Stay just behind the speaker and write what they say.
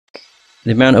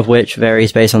the amount of which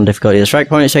varies based on the difficulty of the strike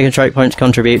points. Taking strike points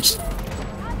contributes...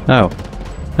 Oh,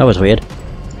 that was weird.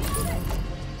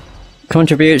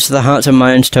 Contributes to the hearts and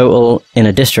minds total in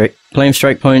a district. Claim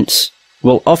strike points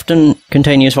will often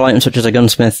contain useful items such as a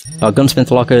gunsmith, or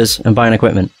gunsmith lockers, and buying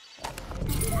equipment.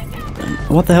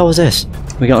 What the hell was this?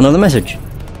 We got another message.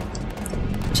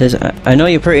 It says, I know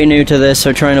you're pretty new to this,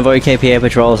 so try and avoid KPA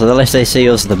patrols, so the less they see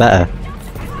us, the better.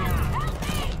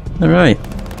 Alright.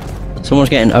 Someone's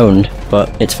getting owned, but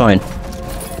it's fine.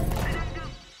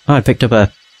 Oh, I picked up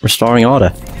a restoring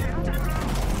order.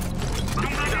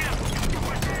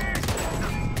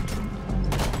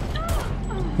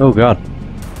 Oh god.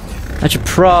 I should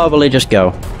probably just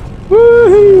go.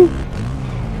 Woohoo!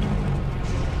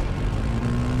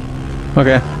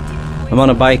 Okay. I'm on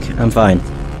a bike, I'm fine.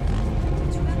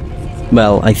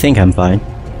 Well, I think I'm fine.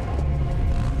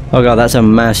 Oh god, that's a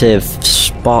massive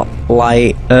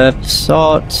spotlight of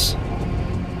sorts.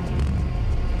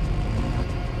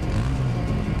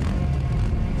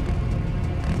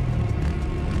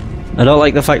 I don't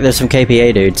like the fact there's some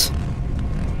KPA dudes.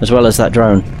 As well as that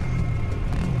drone.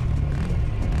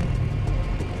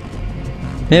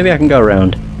 Maybe I can go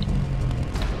around.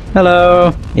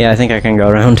 Hello! Yeah, I think I can go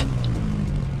around.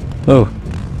 Oh.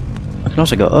 I can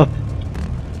also go up.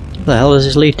 What the hell does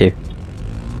this lead to?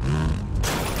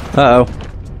 Uh-oh.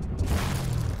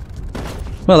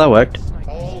 Well, that worked.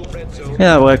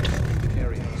 Yeah, that worked.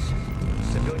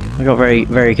 I got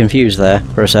very confused there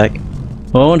for a sec.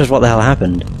 Well, I wondered what the hell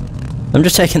happened. I'm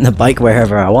just taking the bike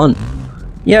wherever I want.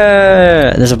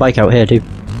 Yeah! There's a bike out here too.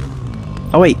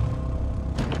 Oh wait!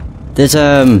 There's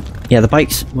yeah, the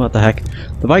bikes... What the heck?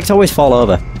 The bikes always fall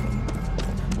over.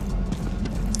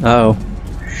 Uh oh.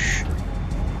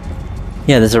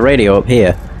 Yeah, there's a radio up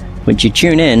here, which you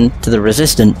tune in to the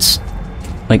Resistance,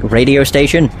 like, radio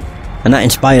station, and that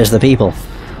inspires the people.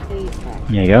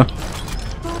 There you go.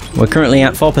 We're currently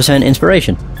at 4%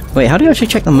 inspiration. Wait, how do you actually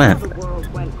check the map?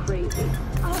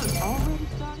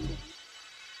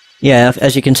 Yeah,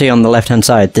 as you can see on the left-hand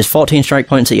side, there's 14 strike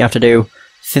points that you have to do,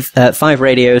 5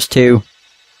 radios to...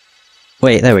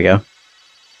 Wait, there we go.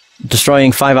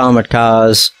 Destroying 5 armoured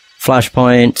cars,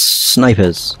 flashpoints,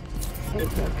 snipers.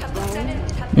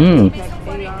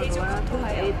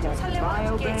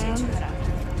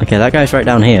 Okay, that guy's right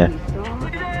down here.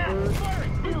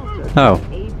 Oh.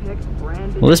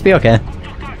 Will this be okay?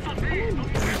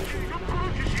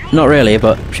 Not really,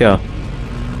 but sure.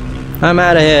 I'm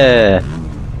out of here!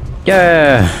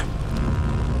 Yeah!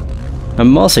 I'm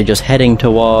mostly just heading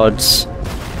towards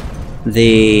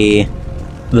the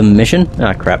mission?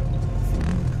 Ah, crap.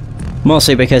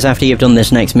 Mostly because after you've done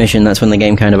this next mission, that's when the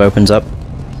game kind of opens up.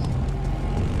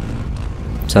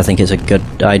 So I think it's a good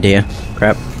idea.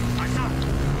 Crap.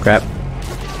 Crap.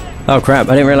 Oh crap,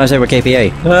 I didn't realize they were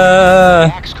KPA.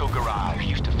 Axco Garage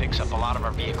used to fix up a lot of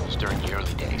our vehicles during the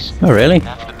early days. Oh really?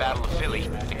 After the Battle of Philly,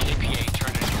 the KPA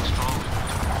turned it into a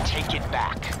stronghold. Take it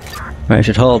back. Right, I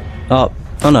should hold... Oh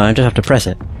no, I just have to press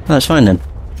it. Oh, that's fine then.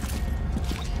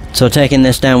 So taking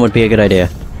this down would be a good idea.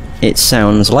 It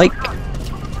sounds like...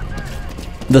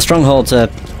 The strongholds are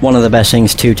one of the best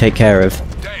things to take care of.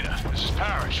 Data, this is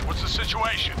Parrish. What's the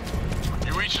situation?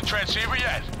 You reached the transceiver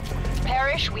yet?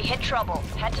 Parrish, we hit trouble.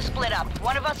 Had to split up.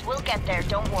 One of us will get there,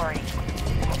 don't worry.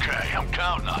 Okay, I'm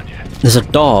counting on you. There's a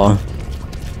door.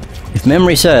 If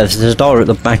memory serves, there's a door at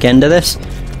the back end of this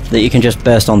that you can just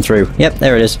burst on through. Yep,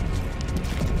 there it is.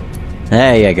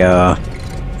 There you go.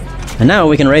 And now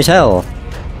we can raise hell.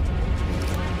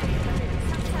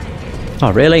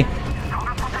 Oh, really?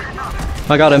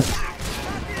 I got him.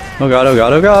 Oh god, oh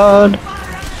god, oh god!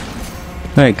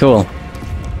 Alright, cool.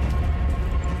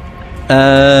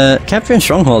 Capturing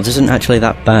strongholds isn't actually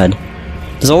that bad.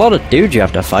 There's a lot of dudes you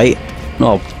have to fight.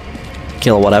 Or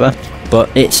kill or whatever. But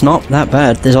it's not that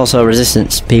bad. There's also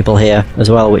resistance people here as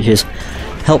well, which is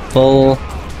helpful.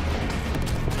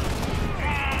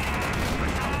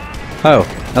 Oh,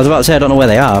 I was about to say I don't know where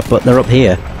they are, but they're up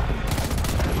here.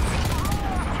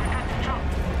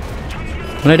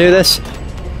 Can I do this?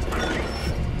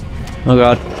 Oh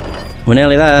god. We're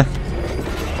nearly there.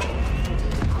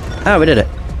 Ah, we did it.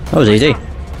 That was easy.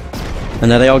 And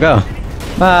there they all go.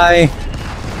 Bye!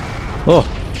 Oh.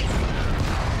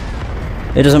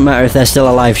 It doesn't matter if they're still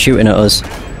alive shooting at us.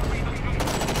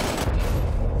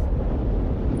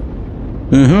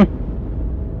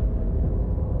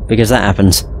 Because that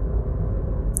happens.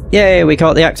 Yay, we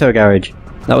caught the Acto Garage.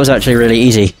 That was actually really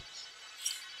easy.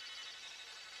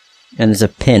 And there's a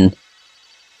pin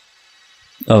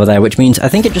over there, which means... I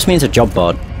think it just means a job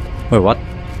board. Wait, what?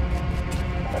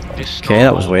 Okay,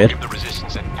 that was weird. Give the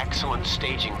resistance an excellent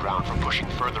staging ground for pushing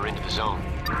further into the zone.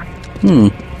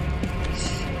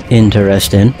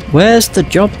 interesting. Where's the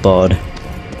job board?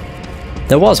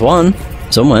 There was one,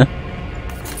 somewhere.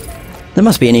 There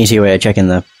must be an easier way of checking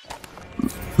the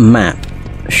map,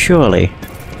 surely.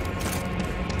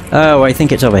 Oh, I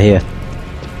think it's over here.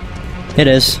 It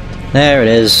is. There it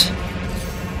is.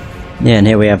 Yeah, and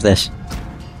here we have this,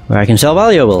 where I can sell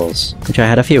valuables, which I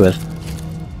had a few of.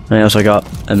 And I also got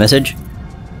a message.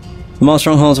 The more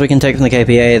strongholds we can take from the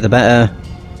KPA, the better.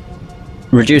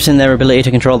 Reducing their ability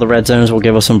to control the red zones will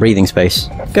give us some breathing space.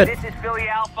 Good. This is Philly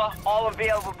Alpha. All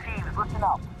available teams, listen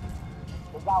up.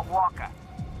 They got Walker.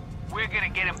 We're gonna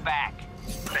get him back.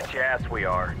 Bet your ass we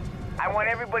are. I want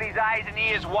everybody's eyes and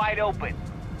ears wide open.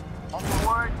 Any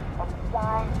word, any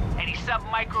sign, any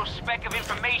sub-micro speck of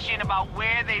information about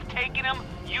where they've taken him,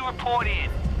 you report in.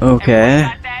 Okay.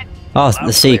 Got that? Oh,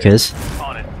 the Seekers.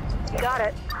 On it. Got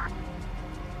it.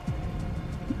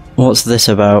 What's this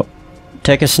about?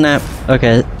 Take a snap.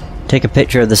 Okay, take a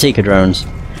picture of the Seeker drones.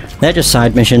 They're just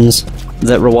side missions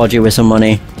that reward you with some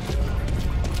money.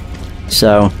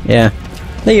 So, yeah.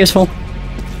 They're useful.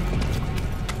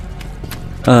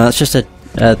 That's just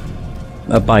a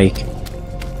bike.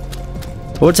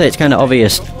 I would say it's kind of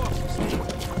obvious.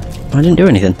 I didn't do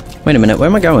anything. Wait a minute, where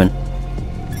am I going?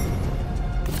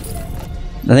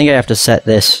 I think I have to set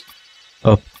this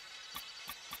up.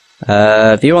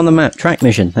 View on the map, track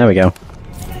mission, there we go.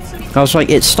 I was like,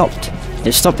 it stopped.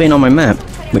 It stopped being on my map,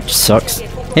 which sucks.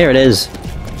 Here it is.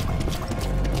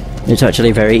 It's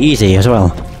actually very easy as well.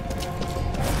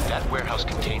 That warehouse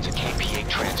contains a KPA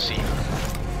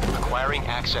transceiver. Acquiring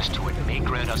access to it may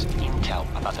grant us intel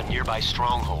about the nearby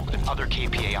stronghold and other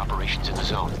KPA operations in the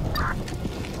zone.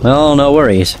 Well, no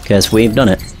worries, because we've done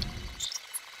it.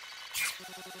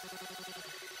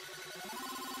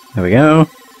 There we go.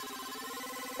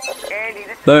 Andy,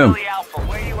 this is Boom. Philly Alpha.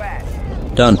 Where you at?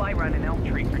 Done. Fly run in Elm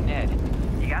Tree for Ned.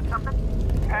 You got something?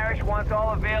 Parish wants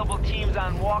all available teams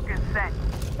on Walker's scent.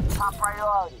 Top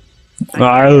priority.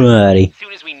 Alrighty. As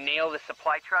soon as we nail the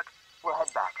supply truck, we'll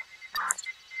head back.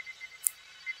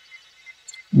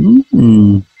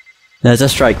 There's a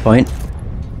strike point.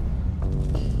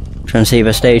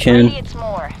 Transceiver station. Maybe it's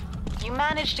more. You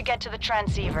managed to get to the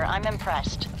transceiver. I'm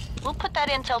impressed. We'll put that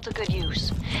intel to good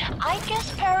use. I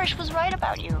guess Parrish was right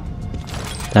about you.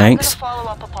 Thanks. I'm gonna follow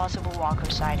up a possible Walker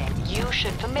sighting. You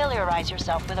should familiarize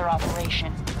yourself with our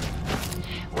operation.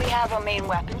 We have a main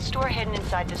weapons store hidden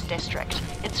inside this district.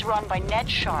 It's run by Ned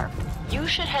Sharp. You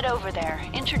should head over there.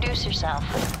 Introduce yourself.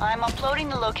 I'm uploading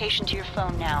the location to your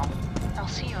phone now. I'll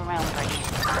see you around, Brady.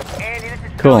 Andy, this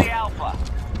is Cool. Philly Alpha.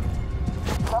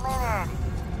 Come in, Andy.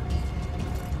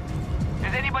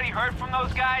 Has anybody heard from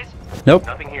those guys? Nope.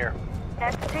 Nothing here.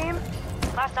 Next team?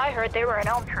 Last I heard, they were in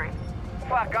Elm Tree.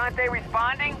 Fuck, aren't they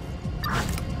responding?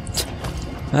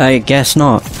 I guess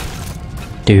not.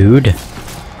 Dude.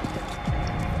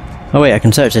 Oh wait, I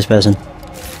can search this person.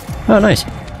 Oh, nice.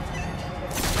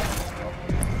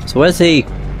 So where's the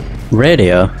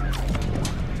radio?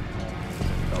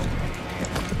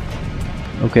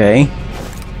 Okay.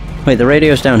 Wait, the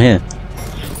radio's down here.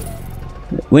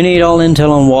 We need all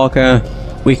intel on Walker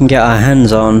we can get our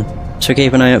hands on, so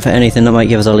keep an eye out for anything that might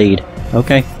give us a lead.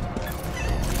 Okay.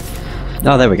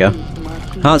 Oh, there we go.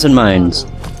 Hearts and minds.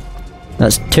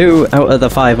 That's 2 out of the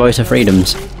 5 voice of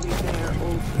freedoms.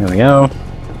 There we go.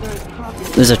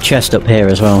 There's a chest up here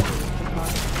as well,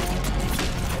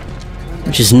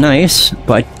 which is nice,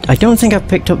 but I don't think I've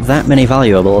picked up that many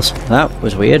valuables. That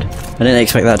was weird. I didn't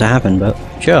expect that to happen, but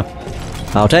sure.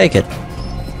 I'll take it.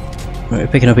 We're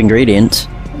picking up ingredients.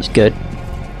 It's good.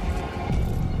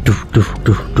 Doof, doof,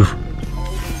 doof, doof.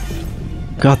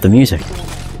 God, the music.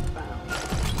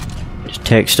 Just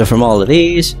take stuff from all of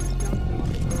these.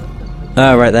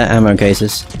 Oh, right, they're ammo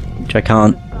cases, which I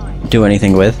can't do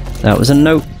anything with. That was a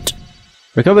note.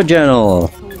 Recovered journal.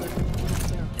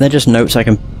 They're just notes I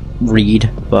can read,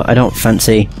 but I don't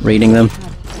fancy reading them.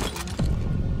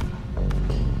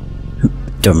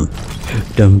 Dum.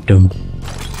 Dum dum.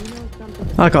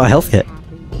 I got a health kit.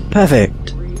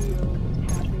 Perfect.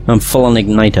 I'm full on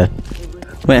igniter.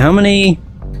 Wait, how many?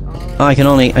 Oh, I can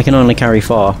only carry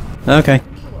 4. Okay.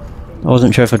 I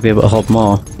wasn't sure if I'd be able to hold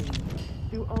more.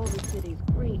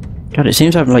 God, it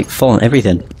seems I'm like full on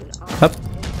everything. Up.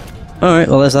 Alright,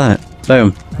 well there's that.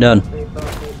 Boom. Done.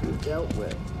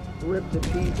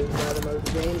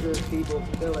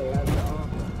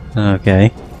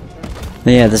 Okay.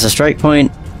 Yeah, there's a strike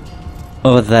point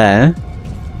over there.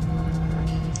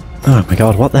 Oh my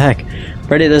god, what the heck?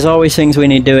 Brady, there's always things we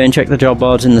need doing. Check the job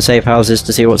boards in the safe houses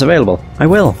to see what's available. I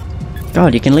will.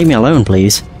 God, you can leave me alone,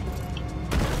 please.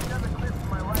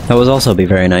 That would also be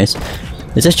very nice.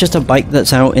 Is this just a bike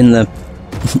that's out in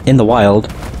the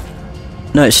wild?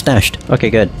 No, it's stashed. Okay,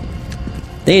 good.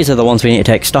 These are the ones we need to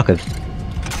take stock of.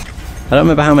 I don't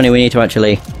remember how many we need to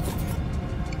actually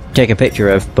take a picture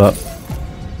of, but...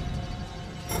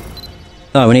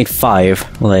 Oh, we need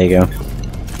 5. Well, there you go.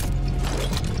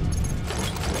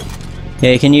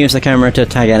 Yeah, you can use the camera to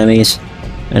tag enemies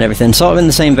and everything. Sort of in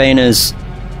the same vein as...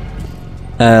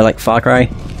 like Far Cry,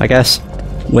 I guess.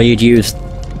 Where you'd use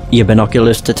your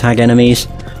binoculars to tag enemies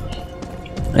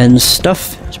and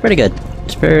stuff. It's pretty good.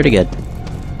 It's pretty good.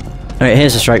 Alright,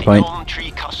 here's the strike point. The Golden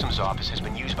Tree Customs Office has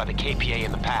been used by the KPA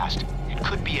in the past. It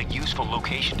could be a useful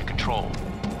location to control.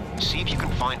 See if you can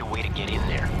find a way to get in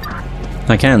there.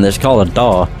 I can, there's called a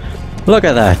door. Look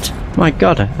at that! My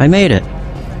god, I made it!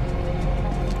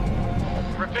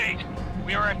 Repeat,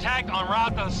 we were attacked en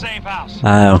route to the safe house.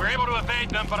 Oh. We were able to evade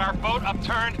them, but our boat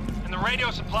upturned and the radio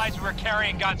supplies we were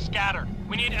carrying got scattered.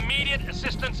 We need immediate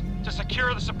assistance to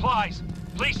secure the supplies.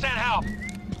 Please send help.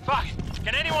 Fuck,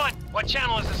 can anyone? What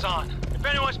channel is this on? If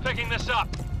anyone's picking this up,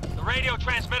 the radio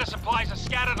transmitter supplies are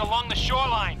scattered along the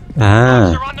shoreline. Ah.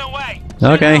 They're on their way.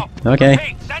 Send Okay, help. okay.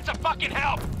 Repeat, send some fucking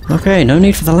help. Okay, no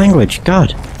need for the language,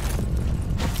 god.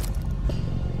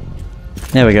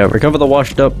 There we go, recover the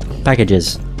washed up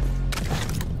packages.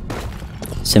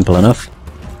 Simple enough.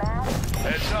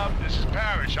 Heads up, this is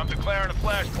Parrish. I'm declaring a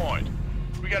flashpoint.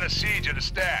 We got a siege at a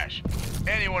stash.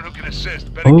 Anyone who can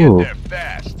assist better Ooh. get there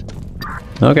fast.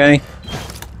 Okay.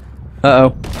 Uh-oh.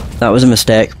 That was a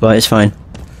mistake, but it's fine.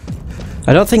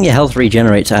 I don't think your health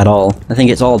regenerates at all. I think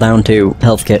it's all down to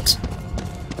health kits.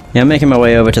 Yeah, I'm making my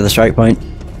way over to the strike point.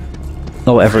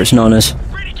 Or whatever it's known as.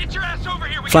 Brady, get your ass over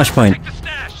here. We Flashpoint. gotta protect the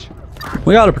stash.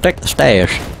 We gotta protect the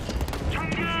stash.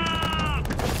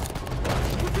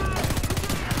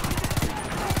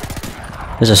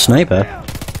 There's a sniper.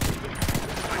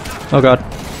 Oh god.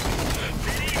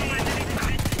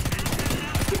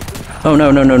 Oh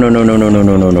no no no no no no no no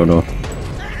no no no no.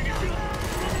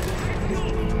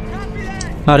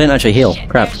 Oh, I didn't actually heal.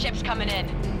 Crap. Ship's coming in.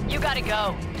 You gotta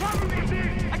go.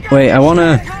 Wait, I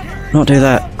wanna not do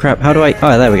that. Crap, how do I...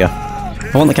 Oh, there we go.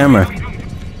 I want the camera.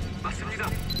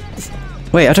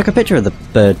 Wait, I took a picture of the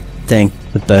bird thing.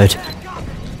 The bird.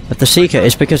 Of the Seeker.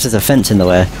 It's because there's a fence in the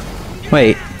way.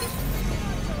 Wait.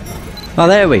 Oh,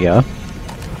 there we go.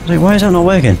 Wait, why is that not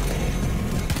working?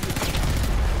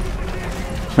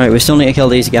 Right, we still need to kill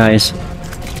these guys.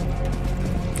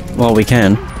 Well, we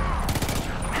can.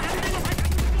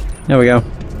 There we go.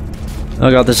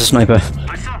 Oh god, there's a sniper.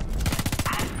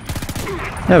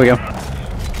 There we go.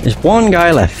 There's one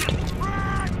guy left.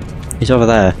 He's over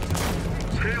there.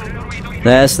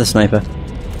 There's the sniper.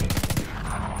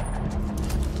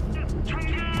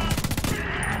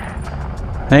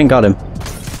 I ain't got him.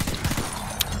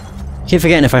 Keep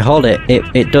forgetting if I hold it,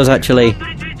 it does actually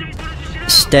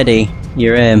steady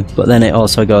your aim, but then it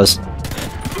also goes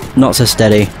not so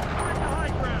steady.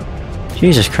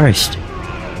 Jesus Christ.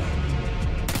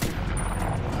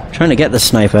 Trying to get the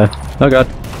sniper. Oh god.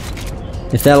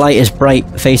 If their light is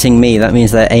bright facing me, that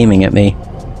means they're aiming at me.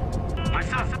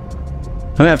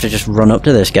 I'm gonna have to just run up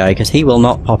to this guy, because he will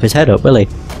not pop his head up, will he?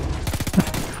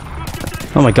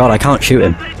 Oh my god, I can't shoot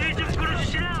him.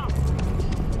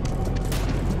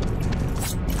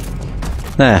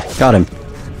 There, got him.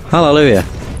 Hallelujah.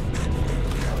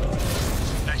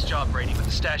 Nice job, Brady, but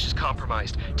the stash is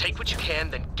compromised. Take what you can,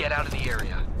 then get out of the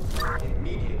area.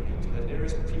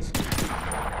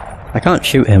 I can't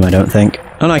shoot him, I don't think.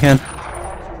 Oh no, I can.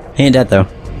 He ain't dead though.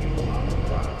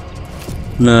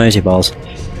 No, easy balls.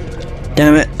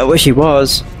 Damn it, I wish he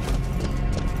was.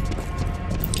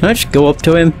 Can I just go up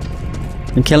to him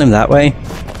and kill him that way? The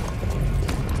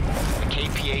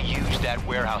KPA used that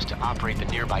warehouse to operate the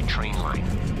nearby train line.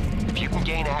 If you can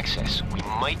gain access, we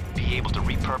might be able to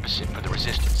repurpose it for the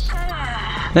resistance.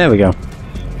 There we go.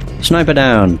 Sniper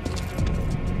down.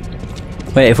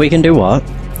 Wait, if we can do what?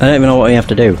 I don't even know what we have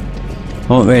to do. I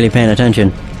wasn't really paying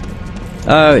attention.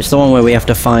 Oh, it's the one where we have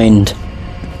to find...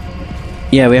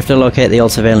 Yeah, we have to locate the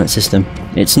old surveillance system.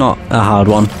 It's not a hard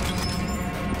one.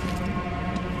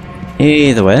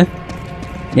 Either way.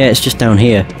 Yeah, it's just down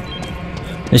here.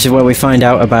 This is where we find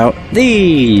out about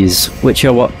these, which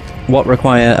are what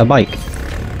require a bike.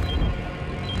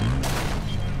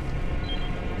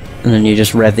 And then you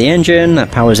just rev the engine,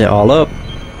 that powers it all up.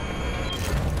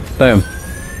 Boom.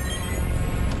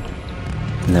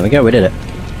 And there we go, we did it.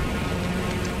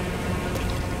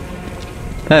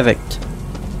 Perfect.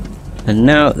 And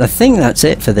now, I think that's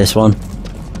it for this one.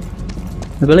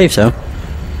 I believe so.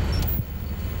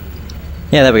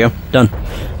 Yeah, there we go. Done.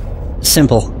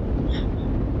 Simple.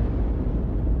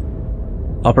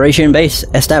 Operation base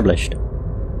established.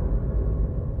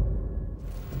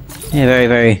 Yeah, very,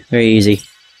 very, very easy.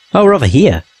 Oh, we're over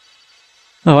here.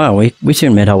 Oh wow, we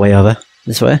soon made our way over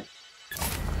this way.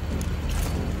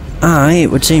 It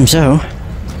would seem so.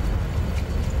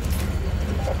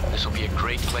 This will be a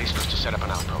great place for us to set up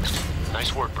an outpost.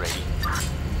 Nice work, Brady.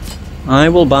 I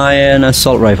will buy an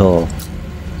assault rifle.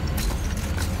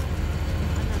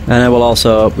 And I will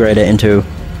also upgrade it into...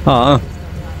 I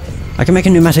can make a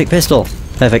pneumatic pistol.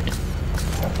 Perfect.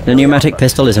 The pneumatic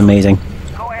pistol is amazing.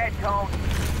 Go ahead, Tone.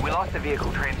 We lost the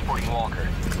vehicle transporting Walker.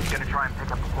 He's gonna try and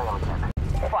pick up the trail again.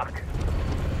 Fuck.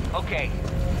 Okay.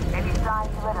 Any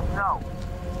signs, let us know.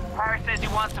 Paris says he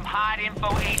wants some hot info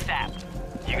ASAP.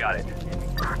 You got it.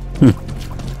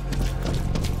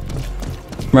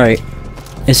 Right.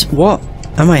 What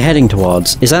am I heading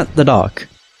towards? Is that the dock?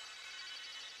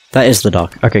 That is the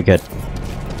dock. Okay, good.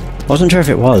 Wasn't sure if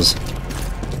it was.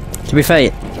 To be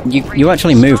fair, you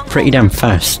actually move pretty damn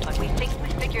fast. But we think we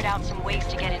figured out some ways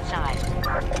to get inside.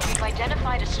 We've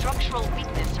identified a structural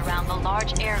weakness around the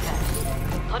large air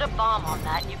vent. Put a bomb on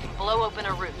that and you can blow open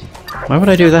a route. Why would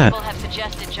I do that? People have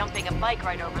suggested jumping a bike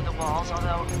right over the walls,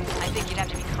 although I think you'd have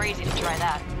to be crazy to try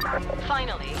that.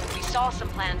 Finally, we saw some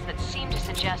plans that seem to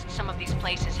suggest some of these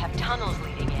places have tunnels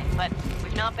leading in, but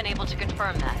we've not been able to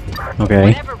confirm that. Okay.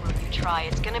 Whatever route you try,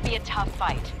 it's gonna be a tough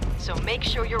fight. So make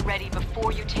sure you're ready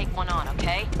before you take one on,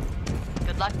 okay?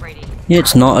 Good luck, Brady.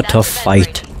 It's not a That's tough the vent,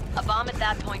 fight. Brady. A bomb at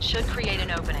that point should create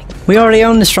an opening. We already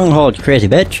own the stronghold, you crazy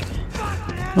bitch.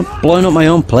 I'm blowing up my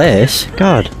own place.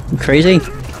 God, I'm crazy.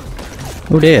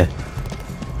 Oh dear.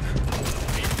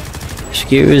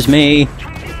 Excuse me.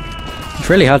 It's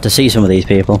really hard to see some of these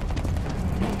people.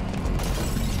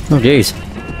 Oh jeez.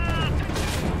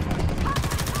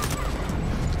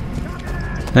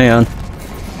 Hang on.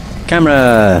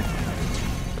 Camera!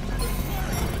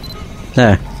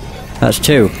 There. That's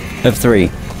 2 of 3.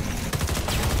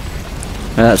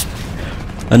 And that's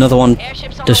another one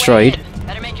Airships on destroyed. The way in.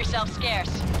 Better make yourself scarce.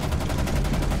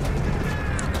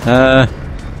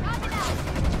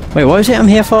 Wait, what is it I'm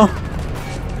here for?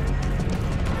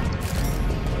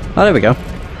 Oh, there we go.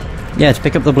 Yeah, to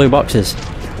pick up the blue boxes.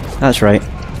 That's right.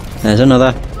 There's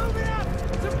another.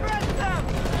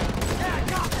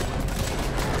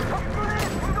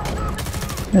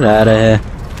 Get out of here.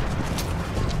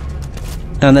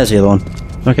 And there's the other one.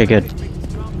 Okay, good.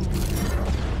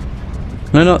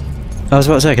 Can I not... I was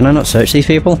about to say, can I not search these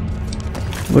people?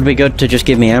 Would be good to just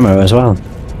give me ammo as well.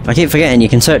 I keep forgetting you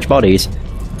can search bodies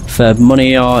for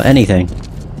money or anything.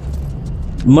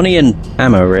 Money and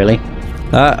ammo, really.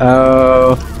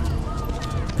 Uh-oh.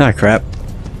 Ah, crap.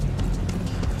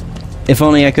 If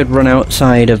only I could run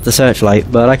outside of the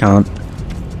searchlight, but I can't.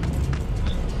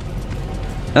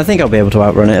 I think I'll be able to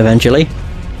outrun it eventually.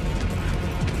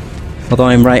 Although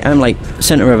I'm like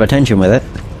centre of attention with it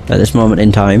at this moment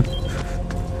in time.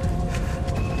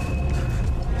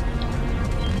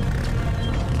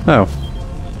 Oh.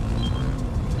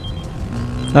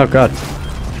 Oh god.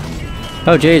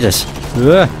 Oh Jesus.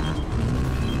 Ugh.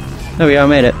 There we go, I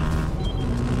made it.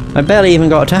 I barely even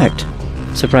got attacked,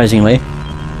 surprisingly.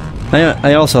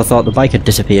 I also thought the bike had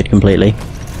disappeared completely.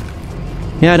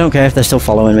 Yeah, I don't care if they're still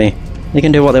following me. They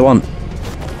can do what they want.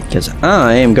 Because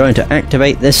I am going to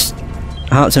activate this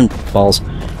Hearts and Balls.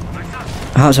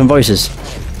 Hearts and Voices.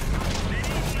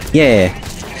 Yeah.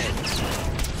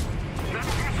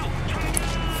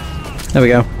 There we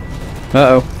go.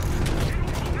 Uh-oh.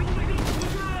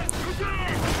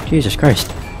 Jesus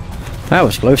Christ. That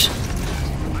was close.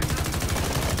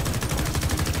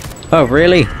 Oh,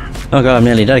 really? Oh god, I'm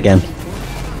nearly dead again.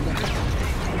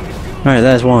 Alright,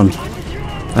 there's one.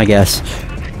 I guess.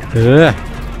 Ugh.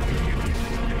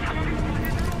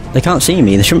 They can't see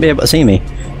me. They shouldn't be able to see me.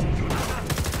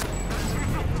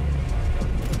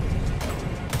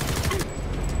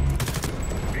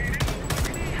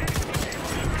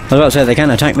 I was about to say, they can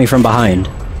attack me from behind.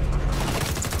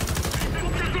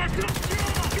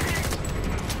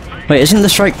 Wait, isn't the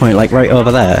strike point like right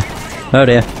over there? Oh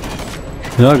dear.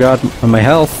 Oh god, and my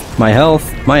health, my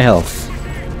health, my health.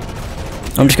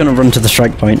 I'm just gonna run to the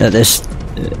strike point at this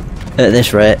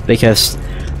rate, because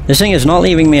this thing is not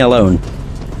leaving me alone.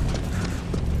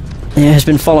 It has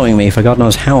been following me for god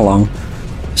knows how long,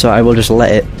 so I will just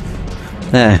let it.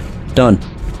 There, done.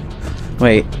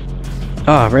 Wait.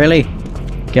 Oh, really?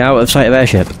 Get out of sight of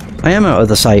airship. I am out of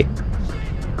the sight.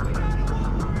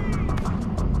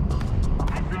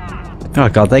 Oh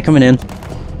god, they're coming in.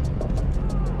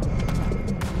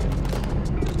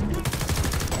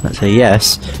 That's a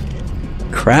yes.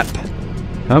 Crap.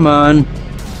 Come on.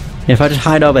 If I just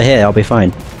hide over here, I'll be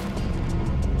fine.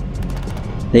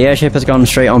 The airship has gone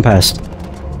straight on past.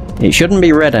 It shouldn't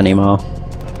be red anymore.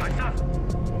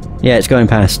 Yeah, it's going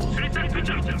past.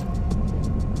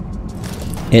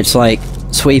 It's like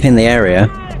sweeping the area.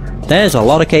 There's a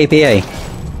lot of KPA.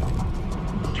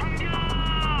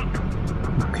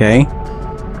 Okay.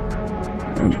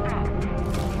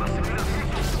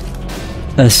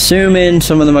 Assuming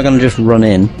some of them are going to just run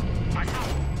in.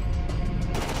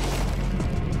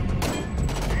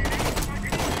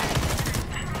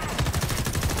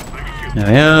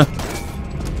 There we are.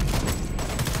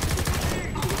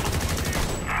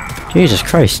 Jesus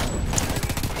Christ.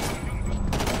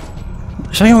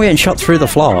 So I'm getting shot through the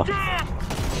floor.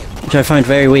 Which I find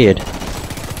very weird.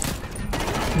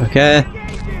 Okay.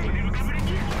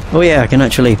 Oh yeah, I can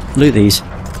actually loot these.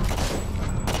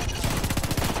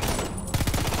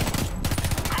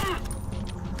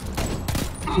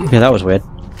 Okay, that was weird.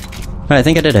 Right, I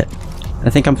think I did it. I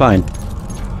think I'm fine.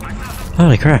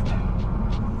 Holy crap.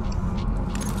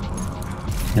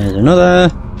 There's another.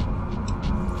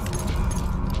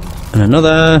 And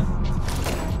another.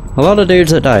 A lot of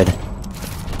dudes that died.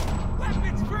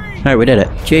 Alright, we did it.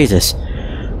 Jesus.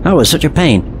 That was such a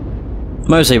pain.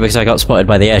 Mostly because I got spotted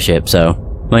by the airship,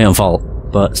 so my own fault.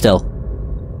 But still.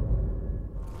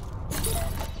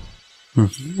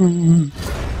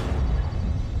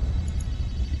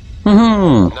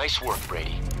 Nice work,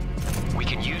 Brady. We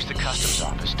can use the customs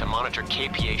office to monitor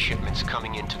KPA shipments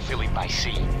coming into Philly by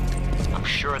sea. I'm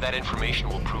sure that information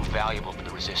will prove valuable to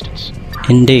the Resistance.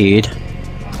 Indeed.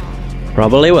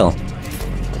 Probably will.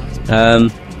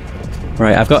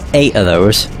 Right, I've got 8 of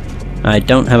those. I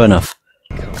don't have enough.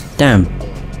 Damn.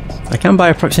 I can buy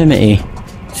a proximity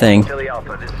thing. Philly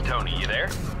Alpha, this is Tony. You there?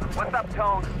 What's up,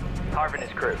 Tone? Harv and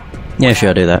his crew. Yeah, sure,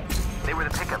 I'll do that. They were the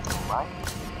pickup team, right?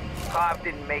 Harv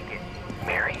didn't make it.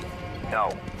 Mary?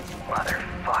 No.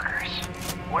 Motherfuckers.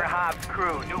 We're Harv's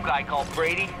crew. New guy called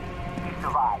Brady. He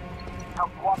survived.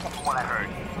 Helped walk up from what I heard.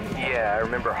 Yeah, I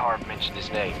remember Harv mentioned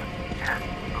his name.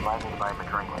 Reminds me to buy him a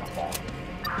drink when I'm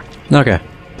back. Okay.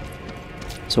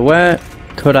 So where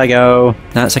could I go?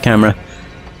 That's a camera.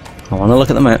 I want to look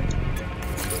at the map.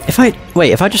 If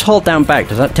I just hold down back,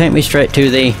 does that take me straight to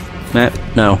the map?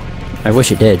 No. I wish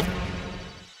it did.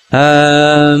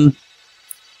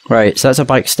 Right, so that's a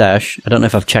bike stash. I don't know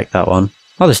if I've checked that one.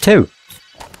 Oh, there's 2.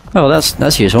 Oh,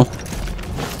 that's useful.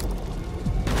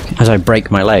 As I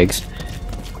break my legs.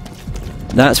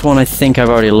 That's one I think I've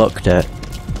already looked at.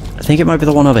 I think it might be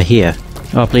the one over here.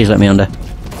 Oh, please let me under.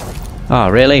 Oh,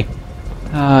 really?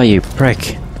 Oh, you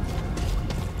prick.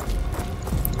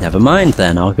 Never mind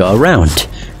then, I'll go around.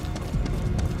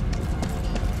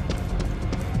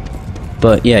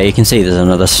 But yeah, you can see there's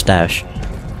another stash.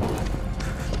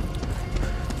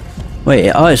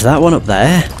 Wait, oh, is that one up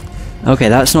there? Okay,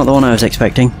 that's not the one I was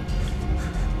expecting.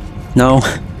 No.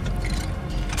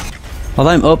 Although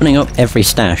I'm opening up every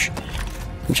stash,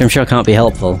 which I'm sure can't be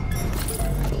helpful.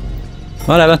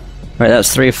 Whatever. Right,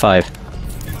 that's 3 of 5.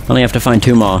 Only have to find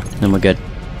 2 more, then we're good.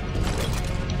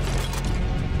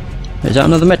 Is that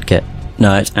another medkit?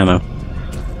 No, it's ammo.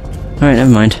 Alright,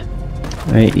 never mind.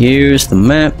 Right, use the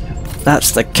map.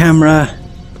 That's the camera.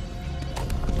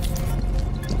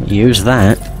 Use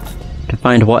that to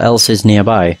find what else is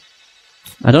nearby.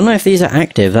 I don't know if these are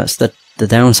active, that's the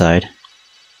downside.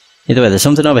 Either way, there's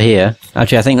something over here.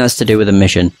 Actually, I think that's to do with a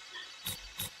mission.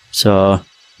 So,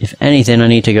 if anything, I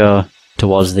need to go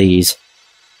towards these.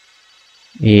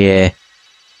 Yeah.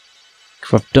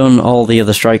 I've done all the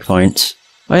other strike points.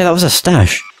 Oh yeah, that was a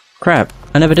stash. Crap,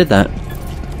 I never did that.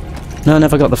 No, I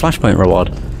never got the flashpoint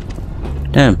reward.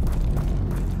 Damn.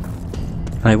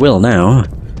 I will now.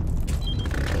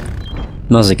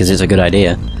 Mostly because it's a good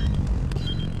idea.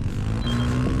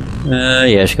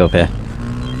 Yeah, I should go up here.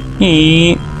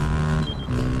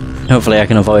 Hopefully I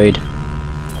can avoid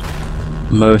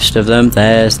most of them.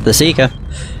 There's the Seeker.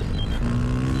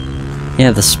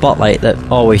 Yeah, the spotlight that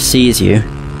always sees you.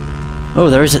 Oh,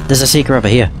 there's a Seeker over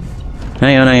here.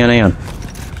 Hang on, hang on, hang on.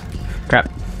 Crap,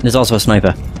 there's also a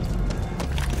sniper.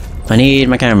 I need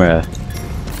my camera.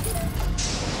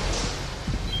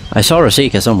 I saw a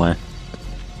Seeker somewhere.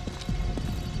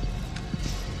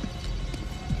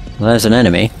 Well, there's an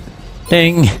enemy.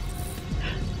 Ding!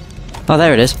 Oh,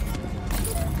 there it is.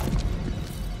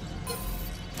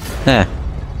 There.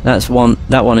 That's one.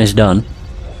 That one is done.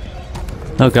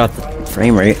 Oh god, the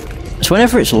frame rate. So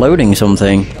whenever it's loading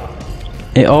something,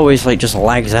 it always like just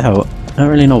lags out. I don't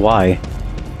really know why.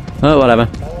 Oh, whatever.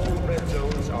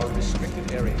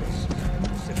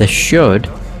 There should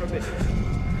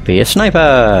be a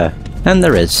sniper! And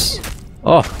there is.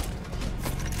 Oh!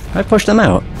 I pushed them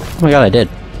out. Oh my god, I did.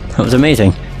 That was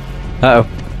amazing. Uh-oh.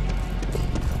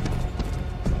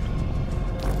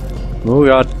 Oh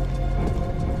god.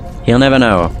 He'll never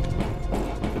know.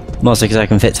 Mostly because I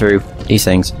can fit through these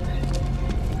things.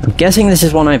 I'm guessing this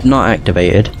is one I've not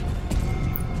activated.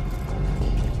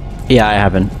 Yeah, I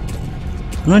haven't.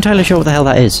 I'm not entirely sure what the hell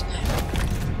that is.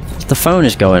 The phone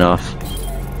is going off.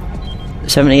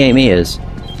 78 meters.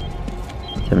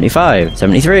 75,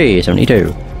 73,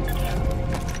 72.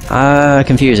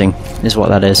 Confusing is what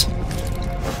that is.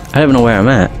 I don't know where I'm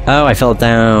at. Oh, I fell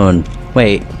down.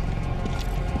 Wait.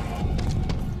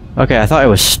 Okay, I thought I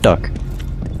was stuck.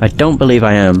 I don't believe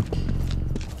I am.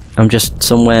 I'm just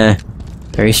somewhere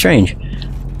very strange.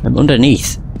 I'm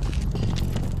underneath.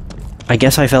 I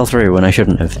guess I fell through when I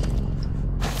shouldn't have.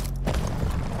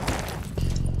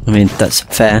 I mean, that's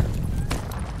fair.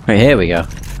 Right, here we go.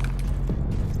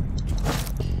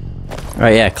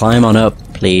 Right, yeah, climb on up,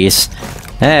 please.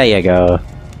 There you go.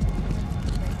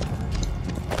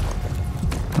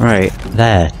 Right,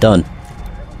 there, done.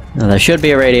 Now there should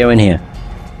be a radio in here.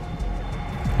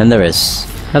 And there is.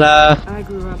 Hello! I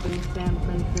grew up in San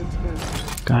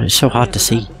Francisco. God, it's so hard to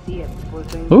see.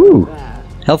 Things Ooh! were bad.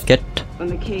 Health kit. When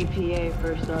the KPA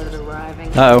first started arriving,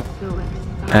 Uh-oh. so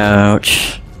excited.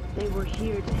 Ouch. They were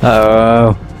here to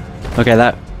Uh-oh. Okay,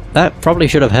 that probably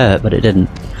should have hurt, but it didn't.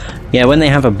 Yeah, when they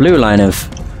have a blue line of...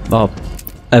 well,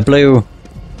 a blue...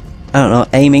 I don't know,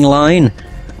 aiming line?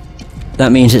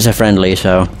 That means it's a friendly,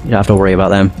 so you don't have to worry about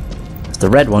them. It's the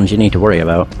red ones you need to worry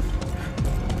about.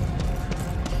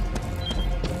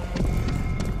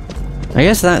 I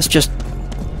guess that's just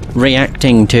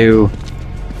reacting to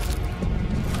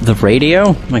the radio?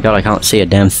 Oh my god, I can't see a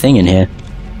damn thing in here.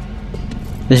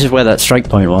 This is where that strike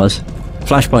point was.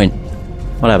 Flashpoint.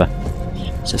 Whatever.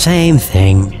 It's the same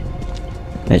thing.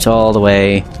 It's all the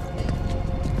way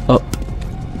up.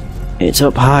 It's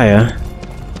up higher.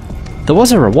 There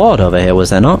was a reward over here, was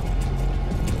there not?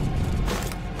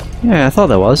 Yeah, I thought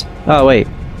there was. Oh wait.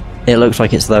 It looks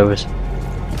like it's those.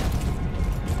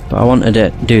 But I wanted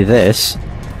to do this.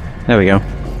 There we go.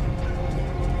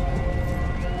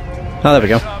 Oh, there we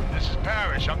go. This is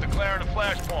Parrish. I'm declaring a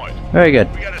flashpoint. Very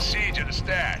good. We got a siege at the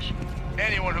stash.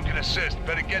 Anyone who can assist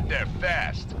better get there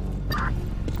fast.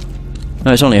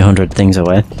 No, it's only 100 things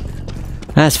away.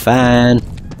 That's fine.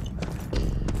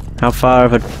 How far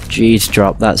of a G's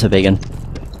drop? That's a big one.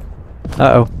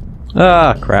 Uh-oh.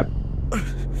 Ah, crap.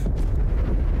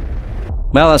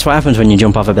 Well, that's what happens when you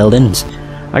jump off of buildings.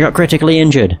 I got critically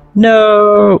injured.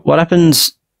 No! What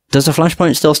happens? Does the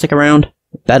flashpoint still stick around?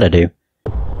 It better do.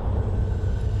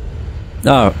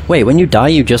 Oh, wait, when you die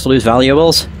you just lose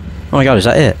valuables? Oh my god, is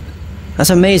that it? That's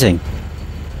amazing.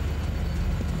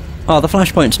 Oh, the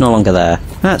flashpoint's no longer there.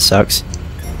 That sucks.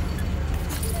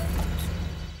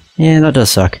 Yeah, that does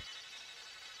suck.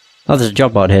 Oh, there's a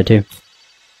job board here too.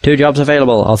 2 jobs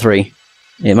available, or 3.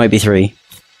 It might be 3.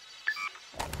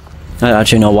 I don't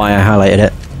actually know why I highlighted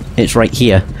it. It's right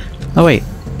here. Oh wait.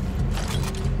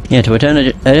 Yeah,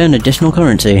 to earn additional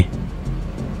currency.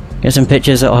 Get some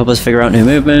pictures that'll help us figure out new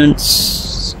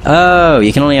movements. Oh,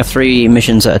 you can only have 3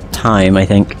 missions at a time, I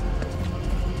think.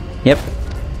 Yep.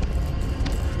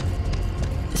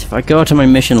 So if I go to my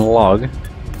mission log,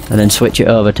 and then switch it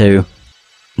over to,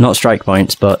 not strike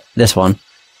points, but this one.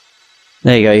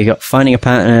 There you go, you got finding a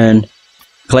pattern,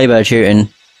 claybird shooting.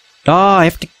 Oh, I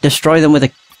have to destroy them with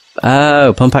a...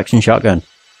 oh, pump action shotgun.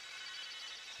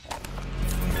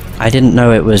 I didn't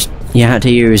know it was... you had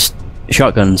to use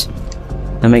shotguns.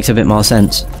 That makes a bit more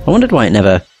sense. I wondered why it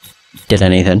never did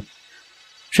anything.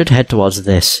 Should head towards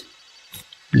this.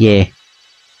 Yeah. Is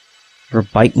there a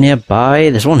bike nearby?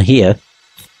 There's one here.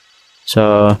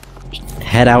 So,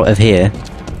 head out of here.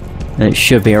 And it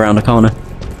should be around the corner.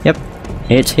 Yep.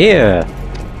 It's here!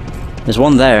 There's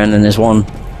one there, and then there's one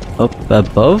up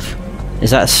above? Is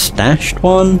that a stashed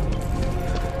one?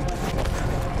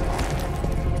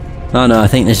 Oh no, I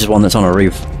think this is one that's on a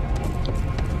roof.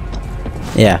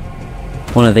 Yeah.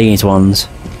 One of these ones.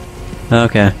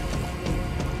 Okay.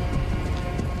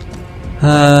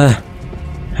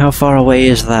 How far away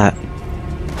is that?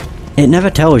 It never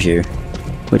tells you,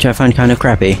 which I find kind of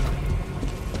crappy.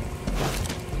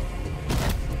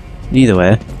 Either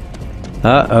way.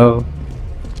 Uh-oh.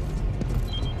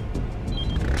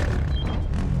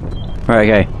 Right,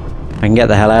 okay. I can get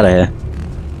the hell out of here.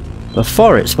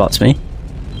 Before it spots me.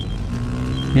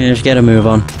 Yeah, just get a move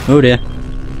on. Oh dear.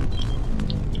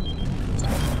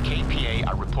 KPA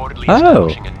are reportedly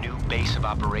establishing a new base of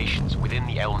operations within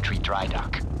the Elm Tree dry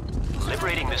dock.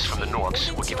 Liberating this from the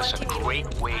Norks will give us a great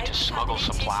way to smuggle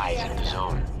supplies into the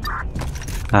zone.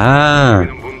 Ah.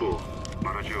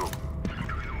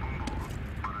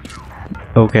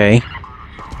 Okay.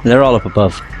 They're all up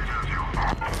above.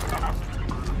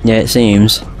 Yeah, it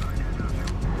seems.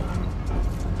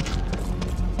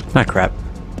 Ah, crap.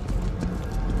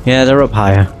 Yeah, they're up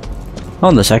higher.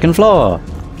 On the 2nd floor!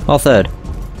 Or 3rd.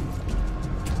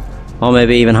 Or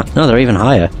maybe even no, they're even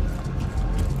higher.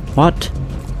 What?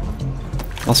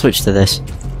 I'll switch to this.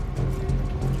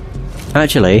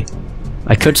 Actually,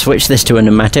 I could switch this to a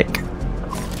pneumatic,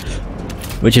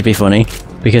 which would be funny,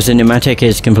 because the pneumatic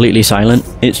is completely silent.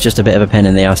 It's just a bit of a pain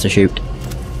in the ass to shoot,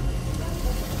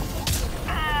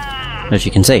 as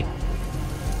you can see.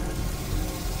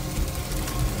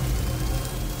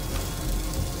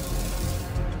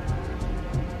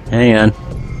 Hang on.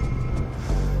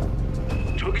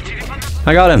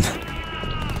 I got him!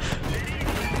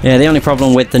 Yeah, the only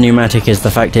problem with the pneumatic is the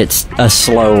fact it's a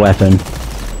slow weapon.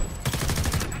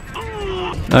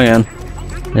 Oh yeah,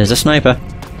 there's a sniper.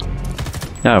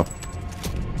 Oh.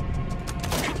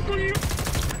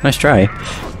 Nice try.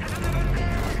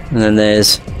 And then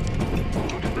there's...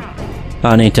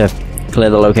 I need to clear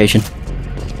the location.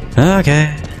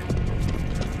 Okay.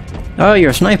 Oh, you're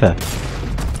a sniper.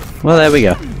 Well, there we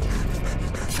go.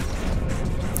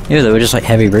 Ew, they were just like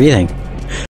heavy breathing.